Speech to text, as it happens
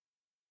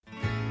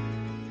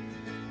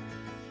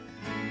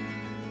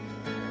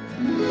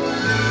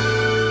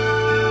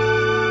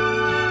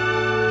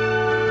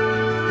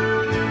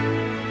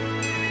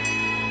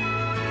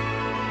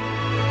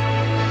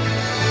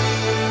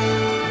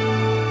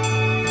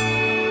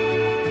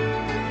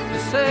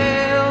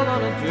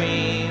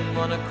dream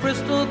on a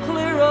crystal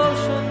clear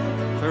ocean,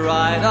 to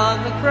ride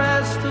on the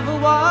crest of a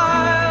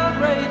wild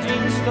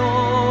raging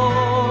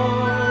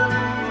storm,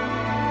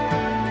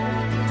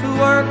 to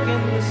work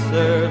in the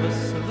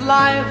service of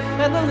life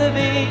and the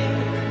living,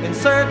 in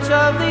search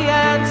of the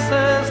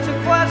answers to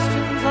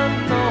questions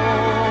unknown,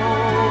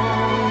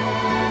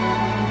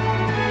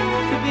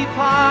 to be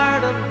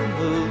part of the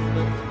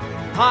movement,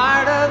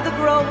 part of the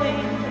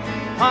growing,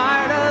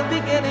 part of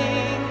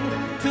beginning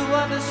to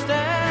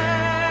understand.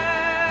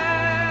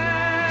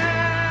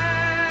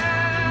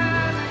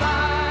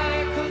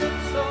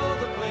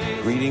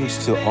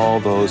 Greetings to all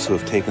those who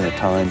have taken the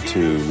time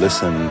to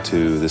listen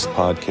to this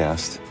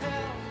podcast.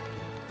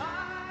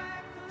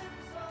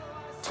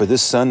 For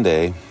this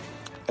Sunday,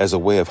 as a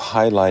way of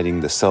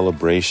highlighting the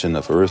celebration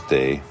of Earth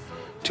Day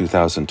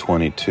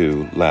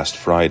 2022 last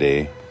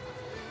Friday,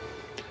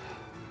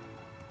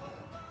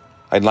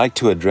 I'd like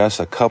to address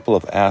a couple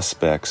of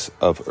aspects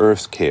of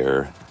Earth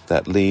care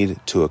that lead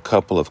to a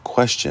couple of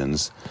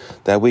questions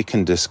that we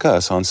can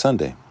discuss on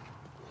Sunday.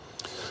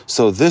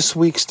 So this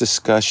week's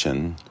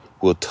discussion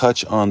will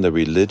touch on the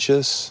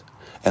religious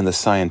and the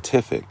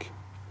scientific,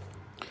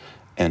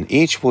 and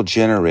each will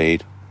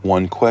generate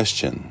one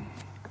question,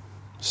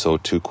 so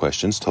 2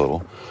 questions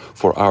total,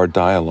 for our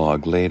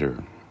dialogue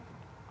later.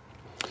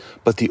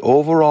 But the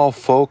overall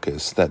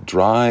focus that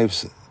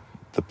drives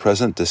the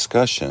present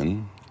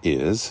discussion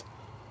is: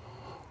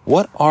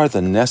 what are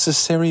the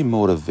necessary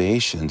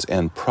motivations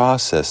and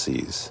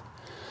processes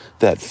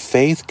that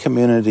faith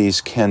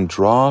communities can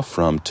draw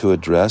from to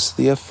address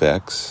the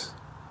effects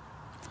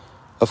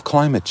of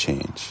climate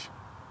change?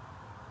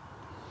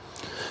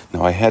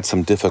 Now, I had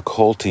some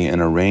difficulty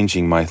in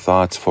arranging my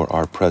thoughts for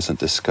our present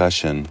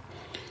discussion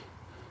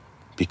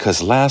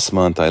because last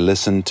month I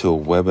listened to a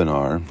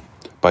webinar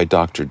by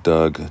Dr.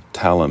 Doug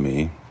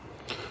Tallamy,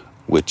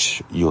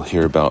 which you'll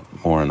hear about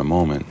more in a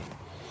moment.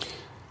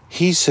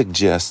 He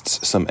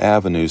suggests some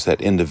avenues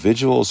that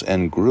individuals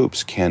and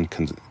groups can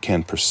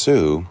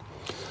pursue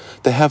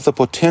that have the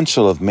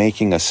potential of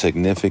making a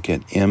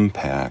significant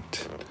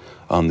impact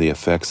on the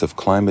effects of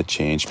climate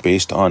change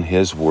based on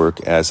his work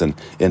as an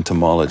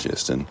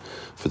entomologist. And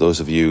for those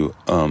of you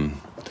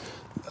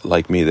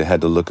like me that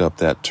had to look up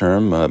that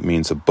term, it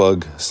means a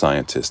bug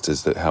scientist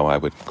is how I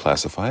would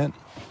classify it.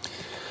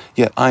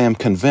 Yet I am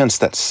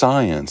convinced that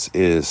science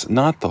is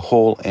not the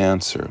whole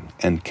answer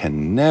and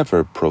can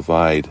never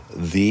provide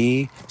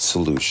the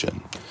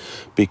solution,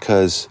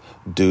 because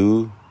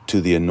due to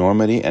the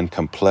enormity and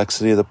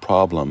complexity of the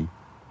problem,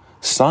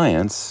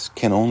 science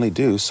can only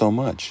do so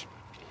much.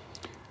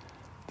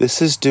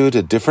 This is due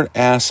to different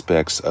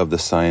aspects of the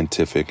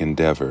scientific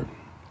endeavor,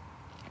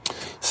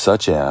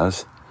 such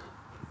as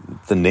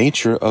the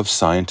nature of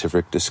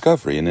scientific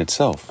discovery in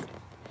itself,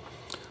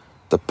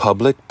 the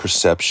public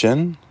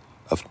perception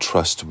of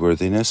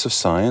trustworthiness of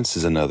science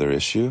is another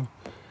issue,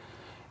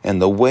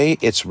 and the way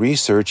its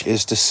research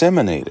is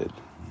disseminated.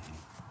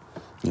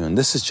 And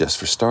this is just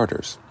for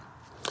starters.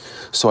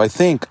 So I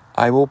think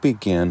I will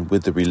begin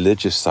with the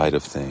religious side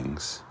of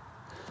things,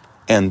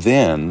 and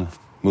then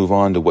move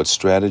on to what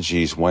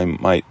strategies we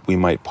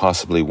might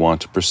possibly want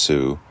to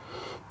pursue,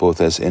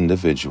 both as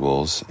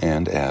individuals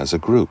and as a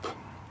group.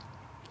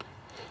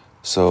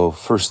 So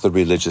first, the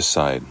religious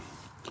side.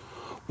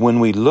 When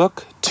we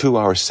look to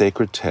our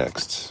sacred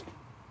texts,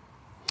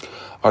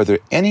 are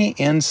there any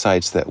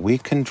insights that we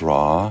can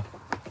draw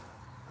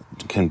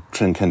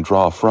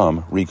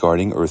from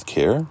regarding earth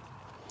care?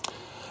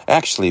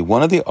 Actually,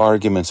 one of the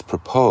arguments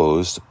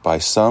proposed by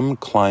some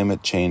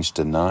climate change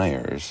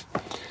deniers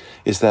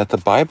is that the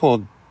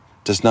Bible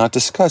does not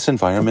discuss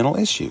environmental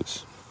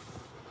issues.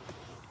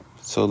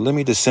 So let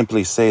me just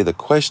simply say the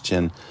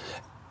question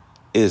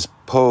is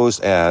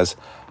posed as: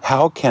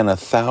 how can a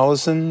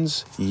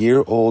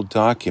 1,000-year-old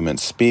document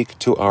speak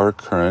to our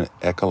current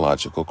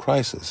ecological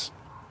crisis?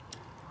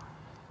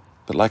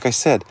 But like I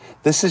said,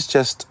 this is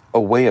just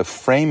a way of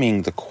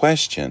framing the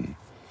question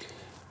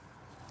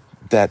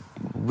that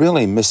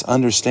really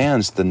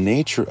misunderstands the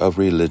nature of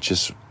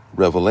religious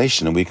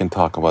revelation, and we can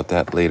talk about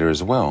that later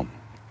as well.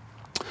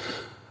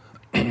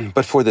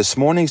 But for this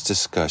morning's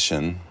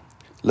discussion,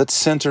 let's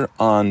center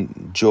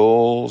on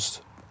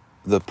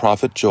the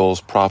prophet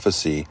Joel's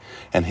prophecy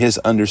and his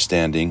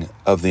understanding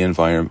of the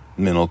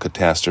environmental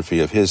catastrophe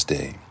of his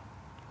day.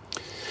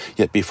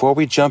 Yet before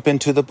we jump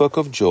into the book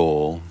of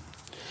Joel,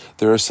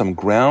 there are some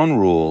ground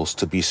rules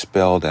to be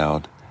spelled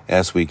out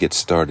as we get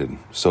started.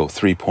 So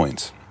 3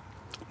 points.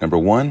 Number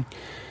 1,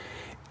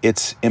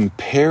 it's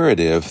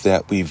imperative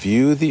that we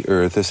view the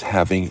earth as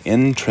having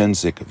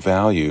intrinsic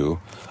value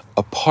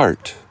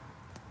apart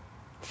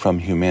from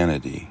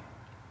humanity.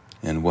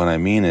 And what I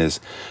mean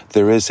is,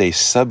 there is a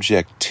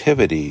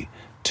subjectivity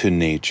to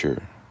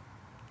nature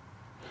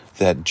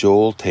that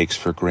Joel takes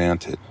for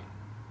granted.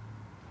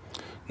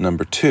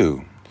 Number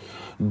 2,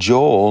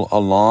 Joel,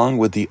 along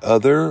with the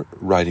other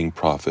writing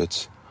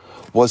prophets,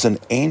 was an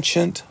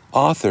ancient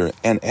author,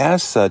 and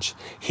as such,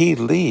 he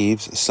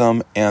leaves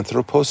some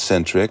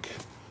anthropocentric,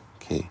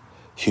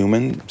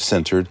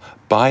 human-centered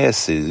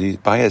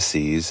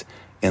biases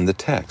in the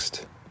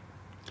text.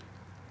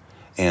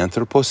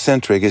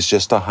 Anthropocentric is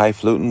just a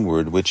highfalutin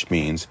word which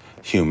means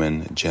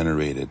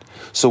human-generated.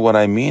 So what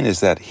I mean is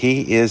that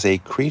he is a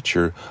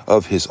creature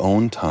of his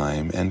own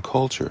time and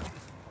culture.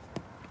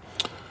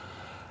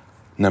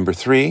 Number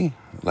 3,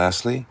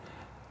 lastly,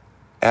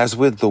 as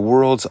with the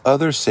world's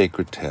other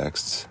sacred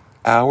texts,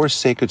 our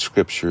sacred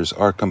scriptures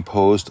are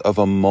composed of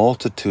a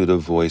multitude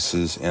of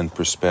voices and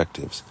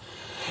perspectives,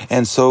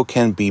 and so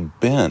can be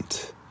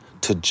bent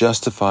to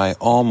justify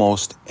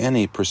almost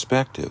any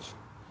perspective.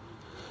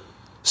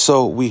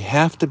 So we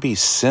have to be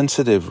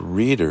sensitive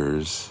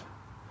readers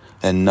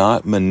and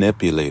not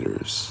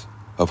manipulators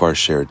of our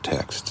shared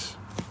texts.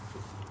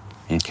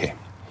 Okay.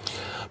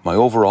 My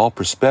overall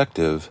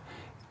perspective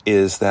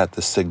is that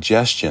the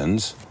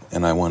suggestions,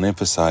 and I want to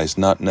emphasize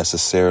not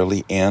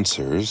necessarily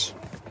answers,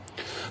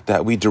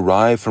 that we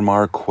derive from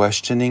our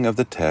questioning of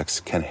the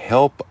text can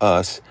help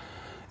us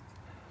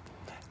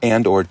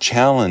and or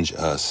challenge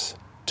us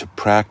to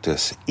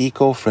practice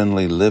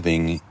eco-friendly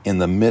living in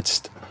the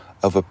midst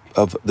of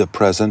the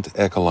present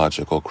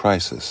ecological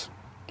crisis.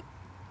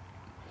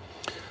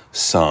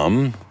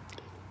 Some,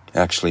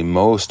 actually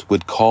most,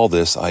 would call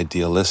this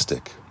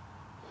idealistic.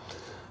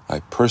 I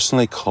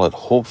personally call it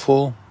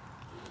hopeful.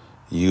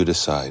 You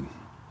decide.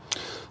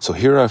 So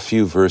here are a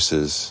few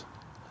verses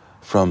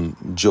from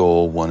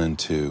Joel 1 and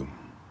 2.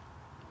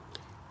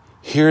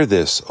 Hear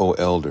this, O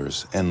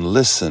elders, and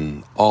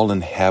listen, all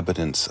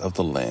inhabitants of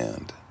the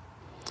land.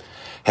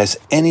 Has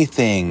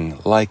anything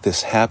like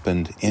this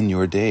happened in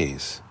your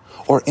days,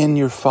 or in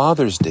your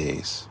father's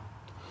days?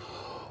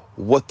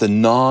 What the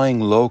gnawing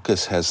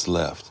locust has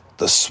left,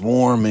 the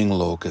swarming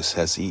locust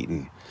has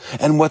eaten.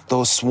 And what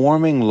those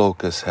swarming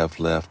locusts have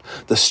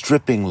left, the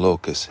stripping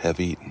locusts have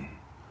eaten.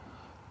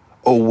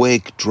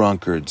 Awake,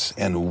 drunkards,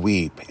 and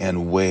weep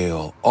and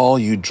wail, all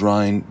you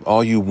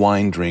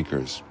wine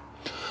drinkers,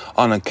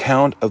 on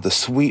account of the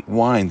sweet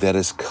wine that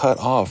is cut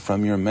off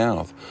from your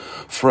mouth.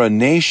 For a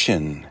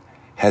nation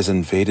has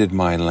invaded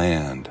my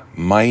land,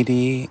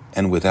 mighty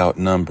and without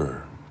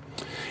number.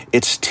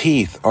 Its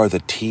teeth are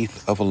the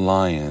teeth of a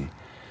lion,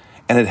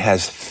 and it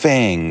has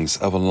fangs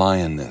of a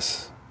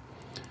lioness.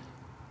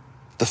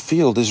 The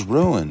field is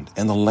ruined,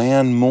 and the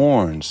land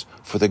mourns,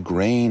 for the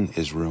grain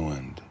is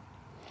ruined.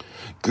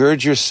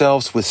 Gird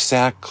yourselves with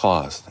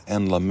sackcloth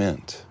and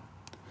lament.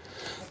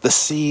 The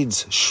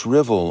seeds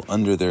shrivel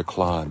under their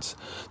clods.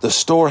 The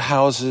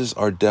storehouses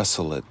are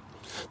desolate.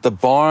 The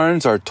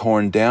barns are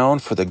torn down,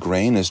 for the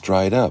grain is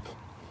dried up.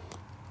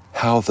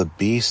 How the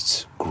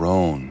beasts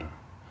groan.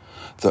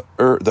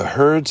 The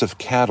herds of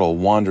cattle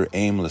wander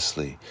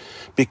aimlessly,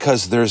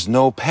 because there's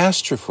no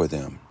pasture for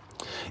them.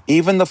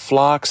 Even the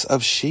flocks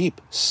of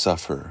sheep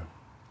suffer.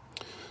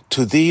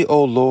 To thee,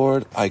 O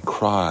Lord, I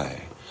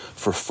cry,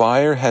 for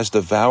fire has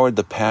devoured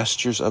the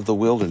pastures of the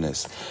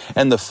wilderness,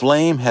 and the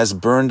flame has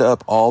burned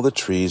up all the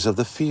trees of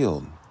the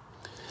field.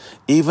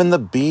 Even the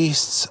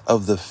beasts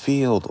of the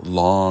field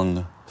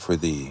long for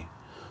thee,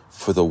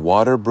 for the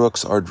water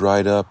brooks are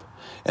dried up,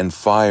 and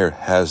fire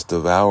has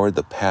devoured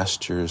the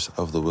pastures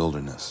of the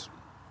wilderness.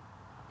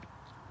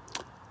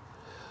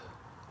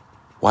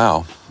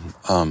 Wow,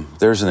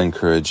 there's an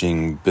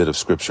encouraging bit of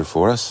scripture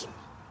for us.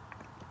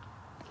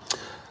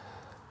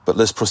 But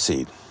let's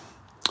proceed.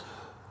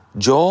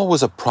 Joel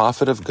was a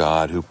prophet of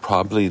God who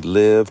probably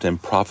lived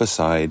and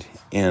prophesied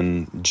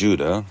in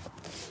Judah.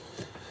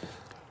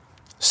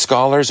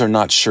 Scholars are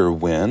not sure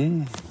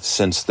when,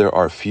 since there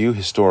are few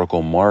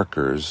historical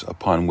markers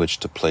upon which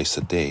to place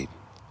a date.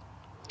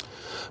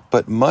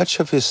 But much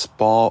of his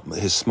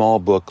small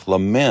book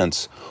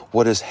laments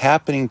what is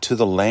happening to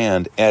the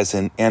land is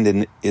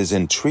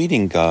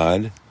entreating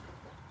God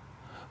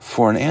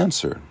for an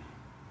answer.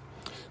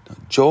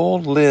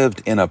 Joel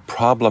lived in a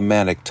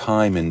problematic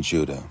time in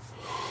Judah,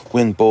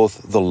 when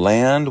both the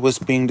land was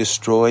being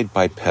destroyed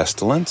by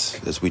pestilence,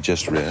 as we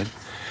just read,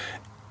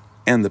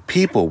 and the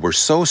people were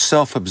so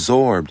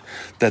self-absorbed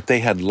that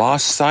they had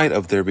lost sight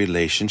of their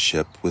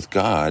relationship with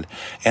God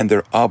and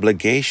their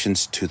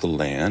obligations to the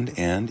land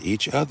and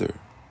each other.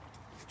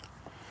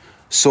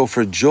 So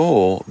for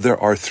Joel, there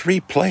are 3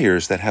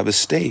 players that have a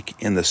stake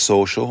in the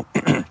social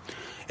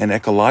and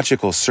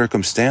ecological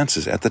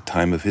circumstances at the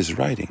time of his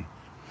writing: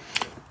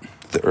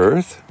 the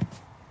earth,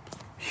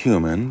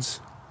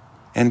 humans,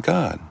 and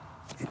God.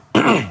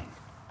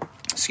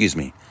 Excuse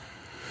me.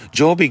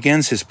 Joel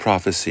begins his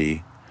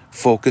prophecy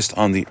focused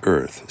on the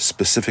earth,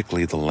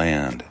 specifically the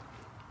land.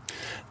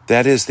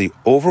 That is the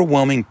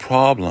overwhelming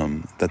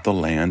problem that the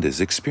land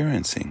is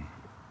experiencing.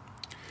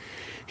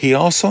 He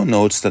also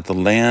notes that the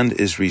land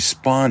is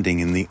responding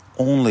in the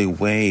only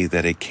way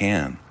that it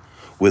can,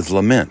 with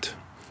lament.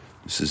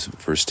 This is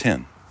verse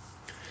 10.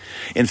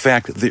 In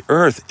fact, the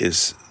earth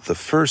is the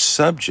first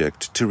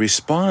subject to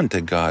respond to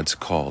God's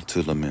call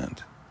to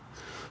lament.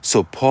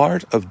 So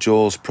part of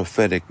Joel's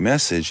prophetic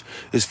message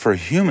is for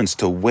humans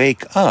to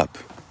wake up,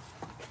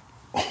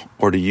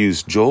 or to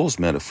use Joel's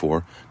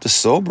metaphor, to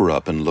sober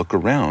up and look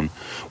around,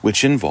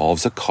 which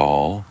involves a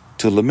call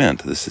to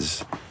lament. This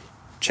is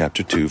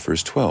chapter 2,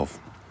 verse 12.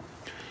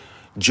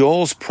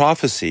 Joel's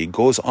prophecy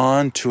goes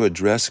on to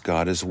address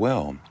God as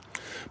well.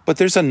 But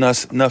there's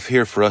enough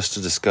here for us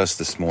to discuss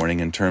this morning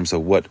in terms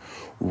of what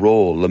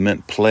role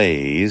lament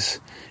plays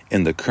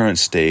in the current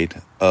state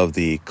of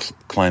the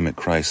climate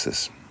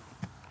crisis.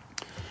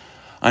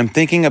 I'm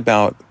thinking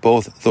about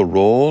both the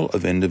role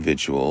of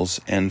individuals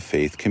and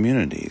faith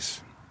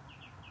communities.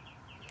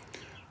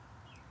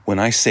 When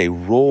I say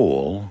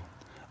role,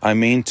 I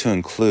mean to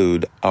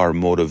include our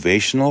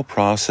motivational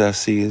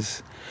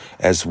processes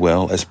as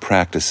well as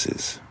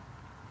practices.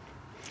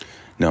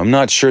 Now, I'm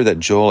not sure that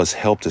Joel has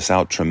helped us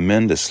out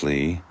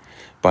tremendously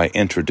by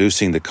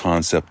introducing the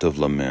concept of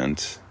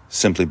lament,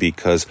 simply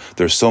because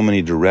there's so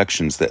many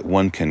directions that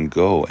one can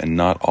go and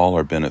not all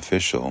are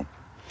beneficial.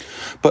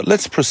 But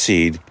let's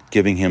proceed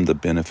giving him the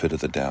benefit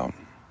of the doubt.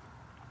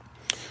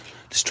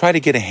 Let's try to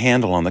get a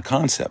handle on the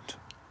concept.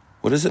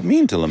 What does it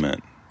mean to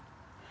lament?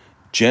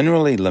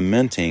 Generally,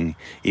 lamenting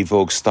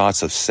evokes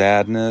thoughts of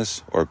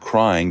sadness or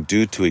crying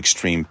due to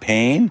extreme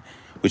pain,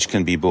 which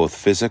can be both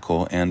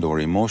physical and or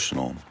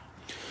emotional.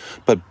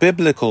 But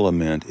biblical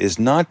lament is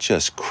not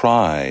just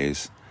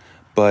cries,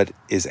 but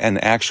is an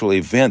actual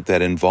event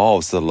that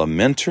involves the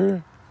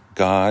lamenter,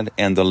 God,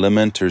 and the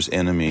lamenter's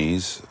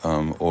enemies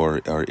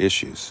or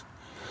issues.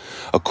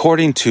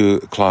 According to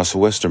Klaus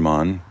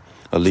Westermann,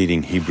 a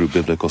leading Hebrew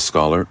biblical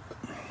scholar,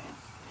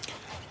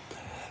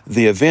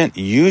 the event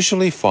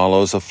usually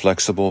follows a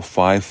flexible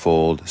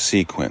five-fold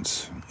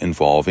sequence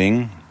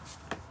involving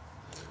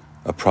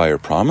a prior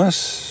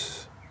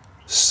promise,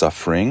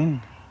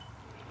 suffering,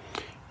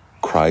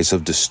 cries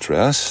of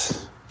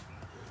distress,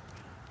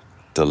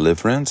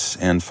 deliverance,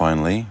 and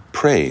finally,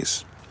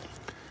 praise.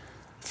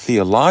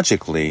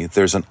 Theologically,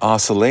 there's an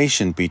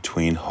oscillation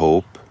between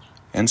hope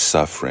and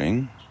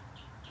suffering,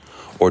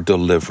 or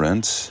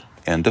deliverance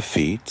and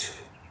defeat,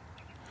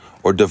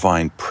 or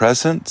divine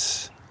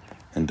presence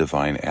and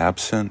divine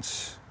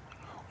absence,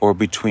 or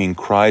between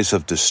cries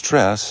of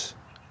distress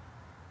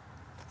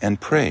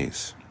and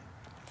praise.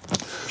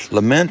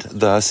 Lament,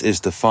 thus, is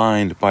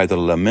defined by the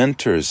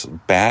lamenter's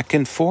back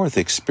and forth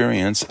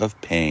experience of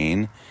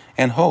pain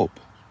and hope.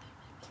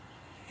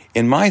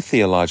 In my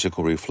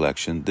theological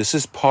reflection, this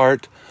is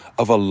part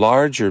of a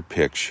larger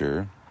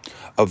picture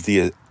of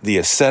the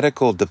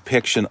ascetical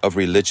depiction of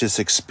religious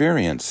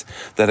experience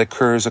that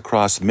occurs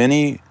across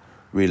many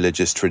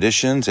religious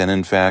traditions and,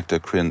 in fact,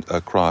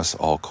 across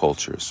all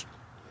cultures.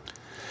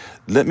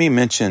 Let me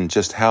mention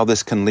just how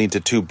this can lead to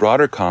two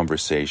broader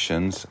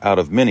conversations out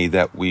of many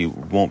that we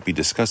won't be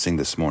discussing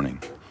this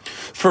morning.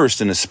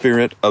 First, in a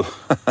spirit of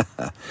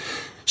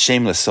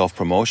shameless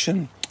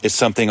self-promotion, it's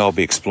something I'll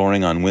be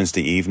exploring on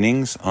Wednesday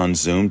evenings on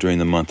Zoom during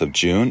the month of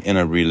June in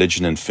a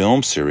religion and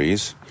film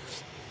series.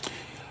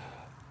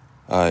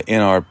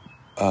 In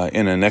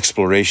an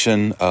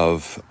exploration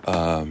of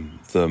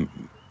the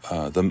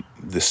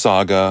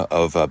saga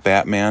of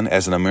Batman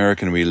as an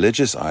American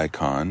religious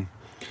icon,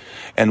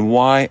 and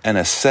why an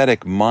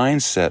ascetic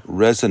mindset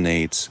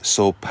resonates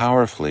so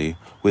powerfully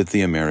with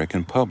the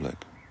American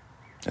public.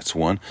 That's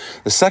one.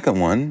 The second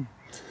one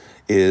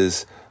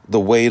is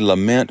the way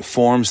lament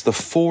forms the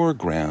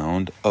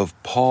foreground of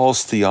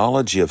Paul's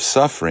theology of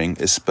suffering,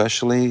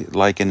 especially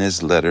like in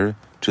his letter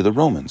to the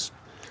Romans.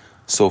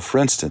 So, for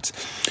instance,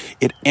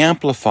 it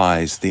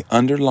amplifies the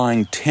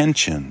underlying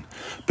tension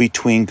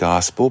between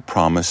gospel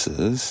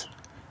promises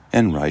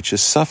and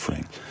righteous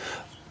suffering.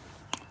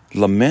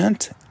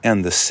 Lament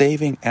and the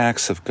saving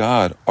acts of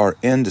God are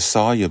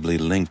indissolubly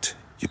linked.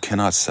 You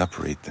cannot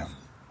separate them.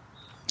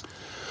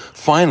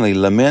 Finally,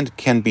 lament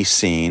can be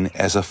seen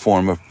as a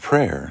form of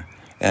prayer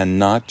and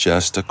not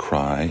just a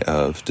cry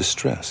of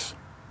distress.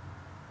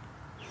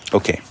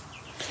 Okay,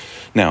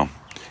 now,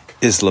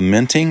 is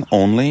lamenting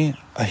only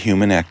a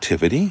human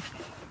activity?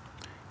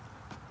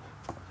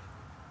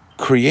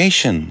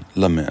 Creation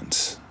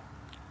laments.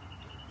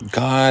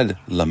 God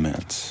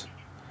laments.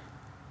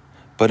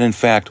 But in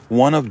fact,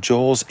 one of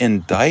Joel's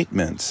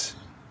indictments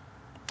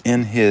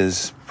in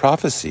his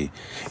prophecy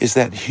is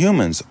that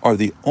humans are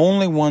the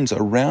only ones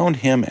around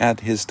him at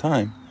his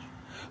time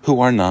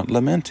who are not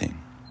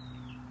lamenting,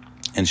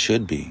 and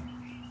should be.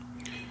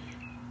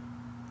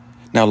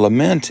 Now,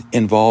 lament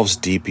involves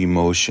deep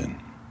emotion.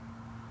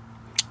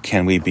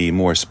 Can we be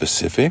more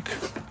specific?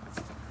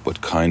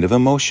 What kind of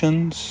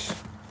emotions?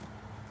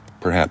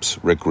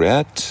 Perhaps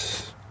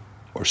regret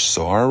or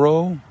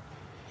sorrow?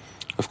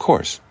 Of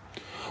course.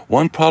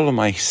 One problem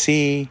I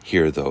see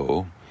here,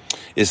 though,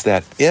 is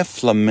that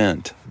if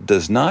lament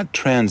does not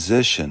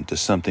transition to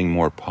something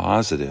more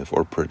positive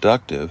or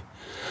productive,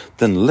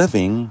 then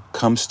living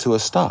comes to a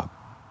stop.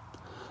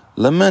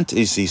 Lament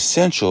is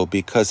essential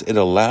because it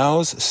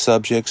allows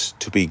subjects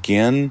to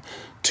begin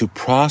to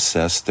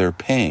process their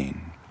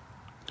pain.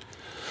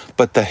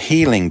 But the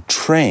healing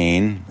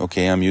train,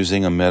 okay, I'm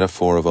using a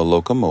metaphor of a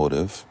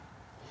locomotive,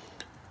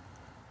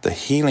 the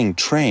healing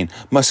train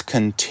must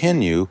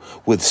continue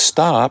with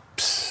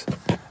stops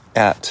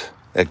at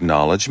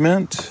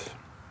acknowledgement,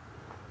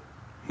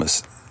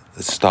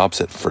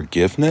 stops at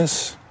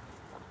forgiveness,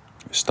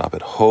 stop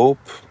at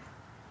hope,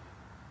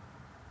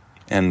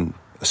 and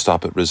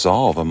stop at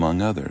resolve, among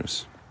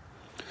others.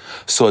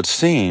 So it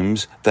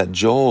seems that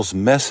Joel's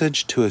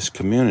message to his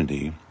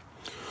community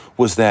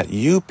was that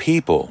you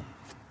people,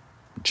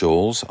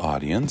 Joel's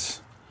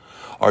audience,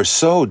 are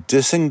so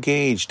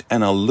disengaged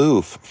and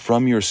aloof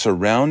from your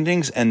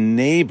surroundings and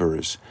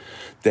neighbors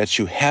that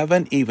you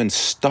haven't even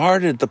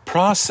started the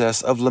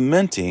process of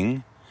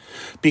lamenting,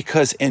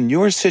 because in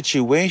your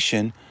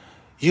situation,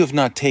 you have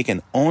not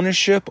taken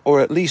ownership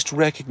or at least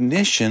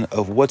recognition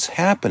of what's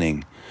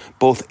happening,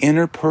 both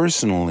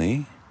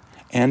interpersonally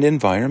and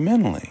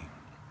environmentally.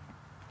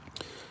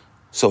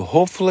 So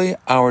hopefully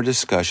our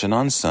discussion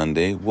on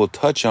Sunday will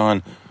touch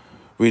on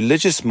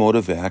religious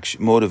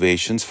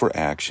motivations for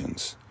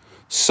actions.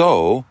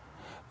 So,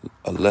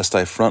 lest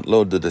I front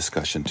load the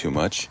discussion too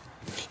much,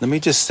 let me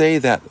just say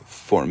that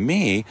for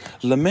me,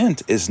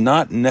 lament is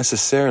not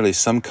necessarily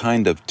some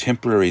kind of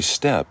temporary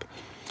step,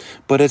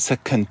 but it's a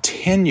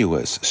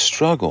continuous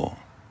struggle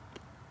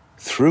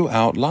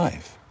throughout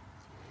life.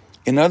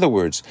 In other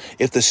words,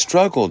 if the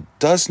struggle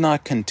does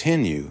not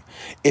continue,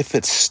 if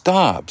it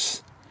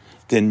stops,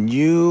 then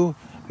you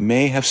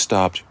may have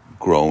stopped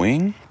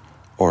growing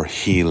or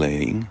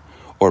healing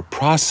or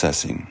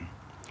processing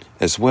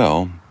as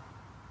well,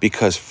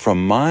 because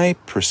from my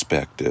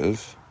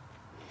perspective,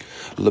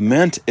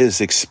 lament is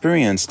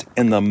experienced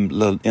in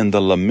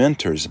the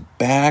lamenter's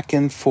back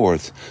and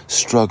forth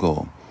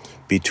struggle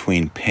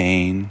between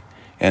pain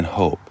and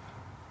hope.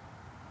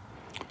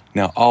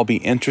 Now, I'll be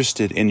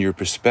interested in your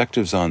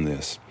perspectives on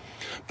this,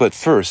 but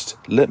first,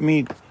 let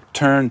me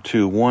turn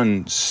to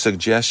one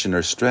suggestion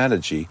or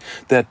strategy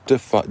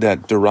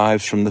that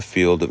derives from the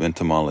field of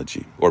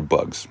entomology or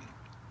bugs.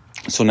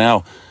 So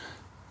now,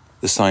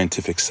 the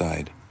scientific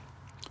side.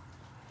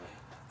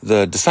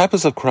 The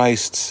Disciples of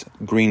Christ's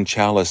Green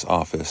Chalice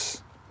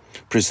office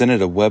presented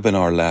a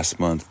webinar last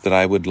month that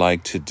I would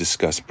like to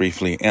discuss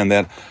briefly, and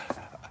that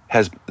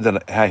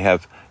I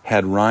have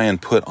had Ryan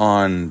put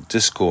on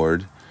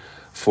Discord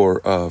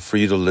for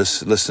you to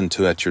listen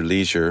to at your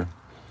leisure.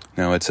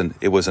 Now it's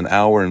an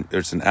hour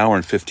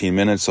and 15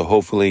 minutes, so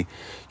hopefully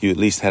you at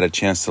least had a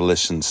chance to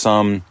listen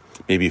some,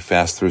 maybe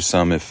fast through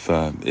some if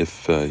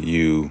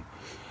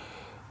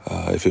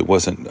it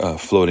wasn't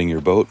floating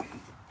your boat.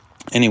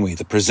 Anyway,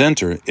 the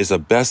presenter is a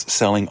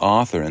best-selling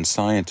author and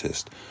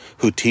scientist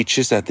who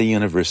teaches at the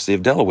University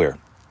of Delaware.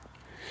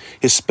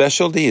 His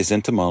specialty is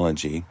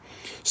entomology,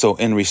 so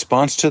in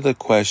response to the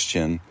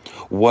question,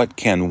 what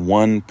can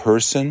one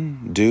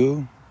person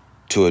do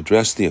to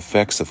address the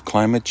effects of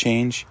climate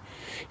change,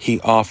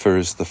 he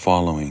offers the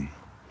following.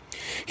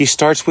 He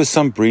starts with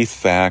some brief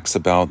facts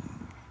about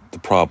the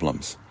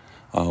problems.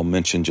 I'll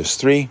mention just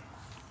three.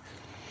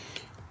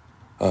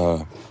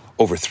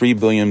 Over 3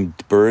 billion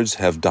birds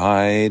have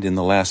died in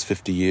the last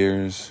 50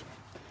 years.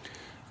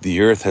 The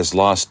Earth has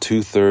lost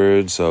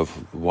 2/3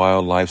 of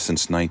wildlife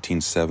since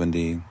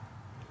 1970.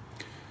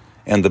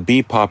 And the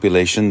bee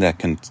population that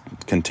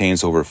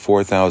contains over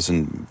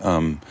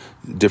 4,000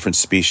 different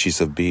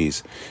species of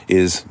bees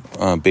is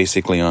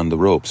basically on the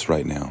ropes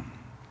right now.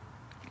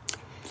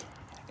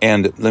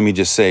 And let me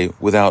just say,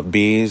 without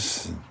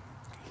bees,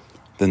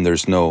 then there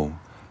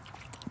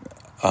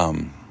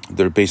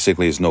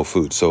basically is no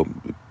food. So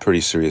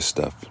pretty serious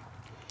stuff.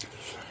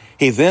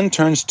 He then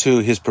turns to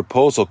his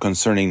proposal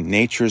concerning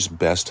nature's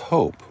best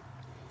hope,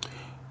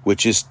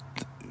 which is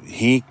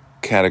he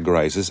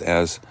categorizes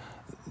as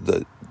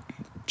the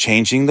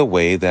changing the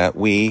way that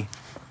we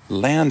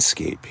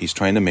landscape. He's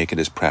trying to make it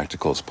as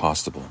practical as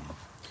possible.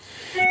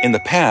 In the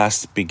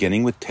past,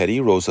 beginning with Teddy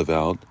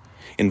Roosevelt,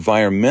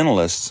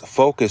 environmentalists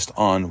focused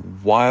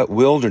on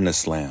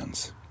wilderness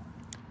lands.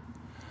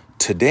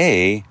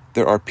 Today,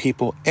 there are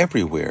people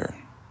everywhere.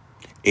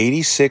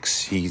 He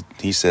says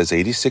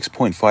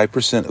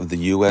 86.5% of the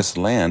U.S.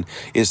 land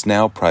is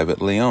now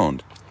privately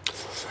owned.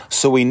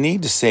 So we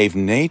need to save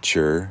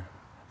nature,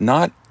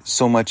 not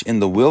so much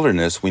in the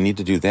wilderness, we need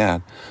to do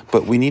that,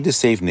 but we need to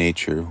save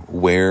nature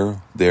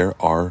where there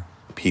are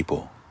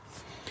people.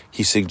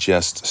 He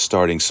suggests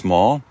starting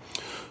small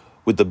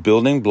with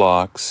building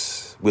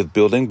blocks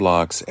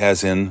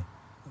as in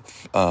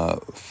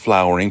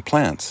flowering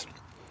plants.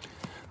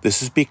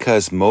 This is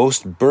because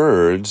most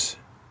birds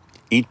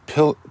eat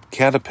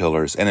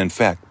caterpillars, and in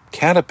fact,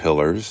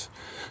 caterpillars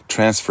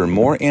transfer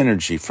more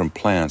energy from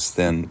plants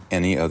than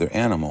any other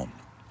animal.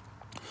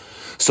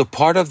 So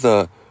part of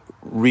the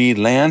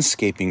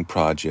re-landscaping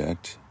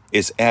project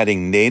is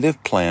adding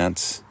native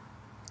plants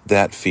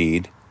that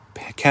feed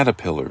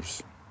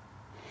caterpillars.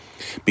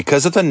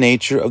 Because of the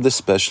nature of the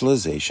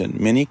specialization,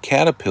 many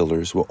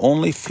caterpillars will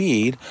only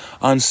feed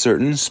on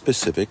certain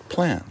specific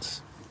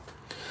plants.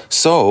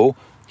 So,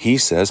 he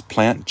says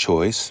plant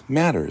choice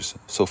matters.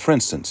 So, for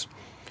instance,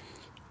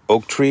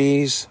 oak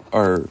trees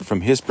are, from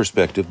his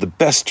perspective, the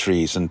best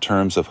trees in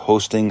terms of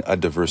hosting a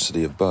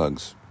diversity of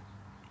bugs.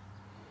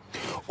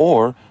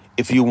 Or,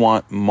 if you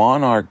want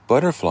monarch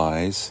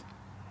butterflies,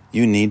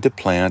 you need to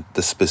plant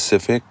the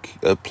specific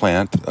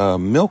plant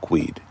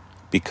milkweed,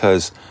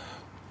 because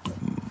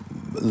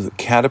the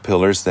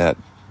caterpillars that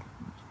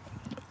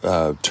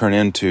turn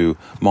into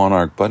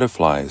monarch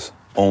butterflies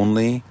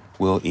only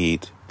will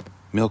eat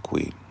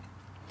milkweed.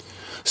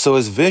 So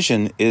his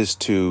vision is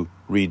to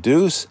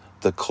reduce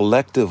the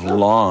collective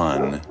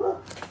lawn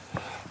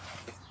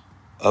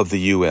of the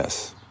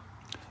U.S.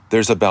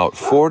 There's about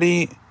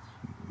 40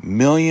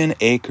 million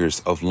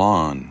acres of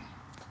lawn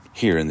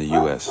here in the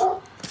U.S.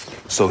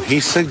 So he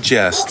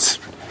suggests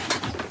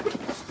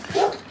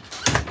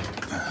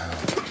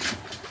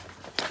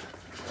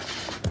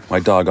my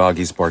dog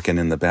Augie's barking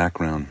in the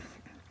background.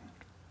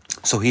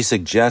 So he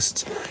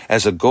suggests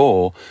as a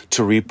goal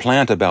to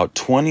replant about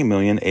 20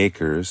 million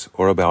acres,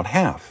 or about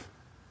half,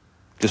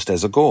 just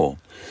as a goal.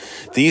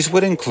 These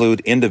would include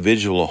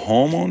individual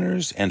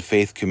homeowners and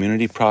faith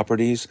community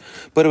properties,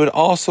 but it would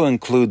also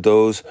include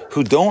those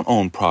who don't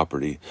own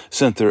property,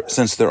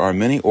 since there are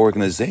many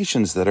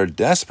organizations that are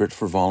desperate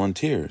for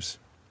volunteers.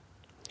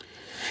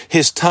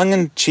 His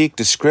tongue-in-cheek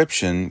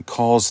description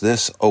calls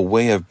this a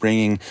way of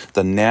bringing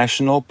the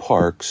national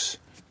parks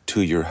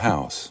to your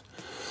house.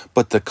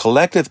 But the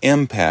collective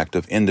impact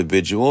of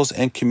individuals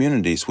and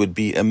communities would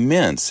be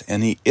immense,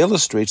 and he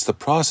illustrates the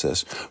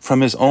process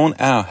from his own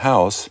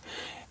house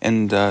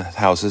and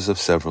houses of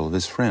several of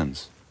his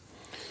friends.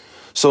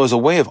 So as a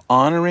way of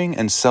honoring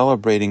and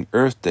celebrating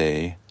Earth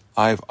Day,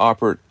 I've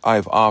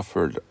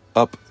offered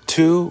up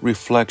two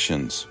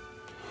reflections,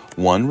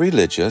 one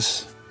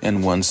religious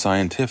and one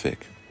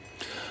scientific.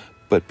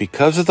 But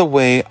because of the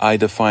way I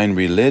define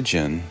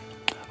religion,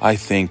 I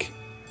think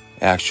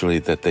actually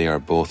that they are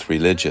both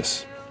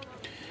religious.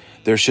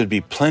 There should be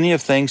plenty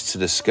of things to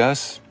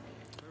discuss,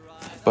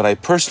 but I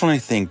personally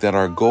think that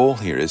our goal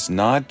here is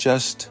not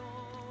just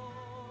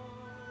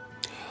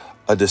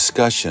a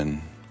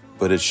discussion,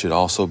 but it should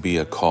also be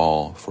a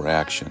call for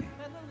action.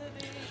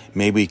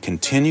 May we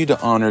continue to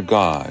honor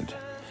God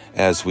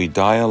as we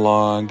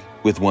dialogue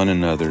with one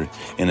another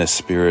in a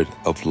spirit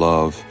of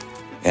love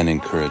and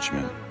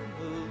encouragement.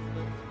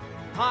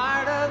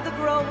 Part of the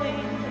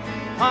growing,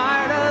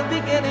 part of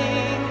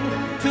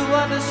beginning to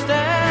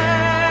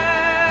understand.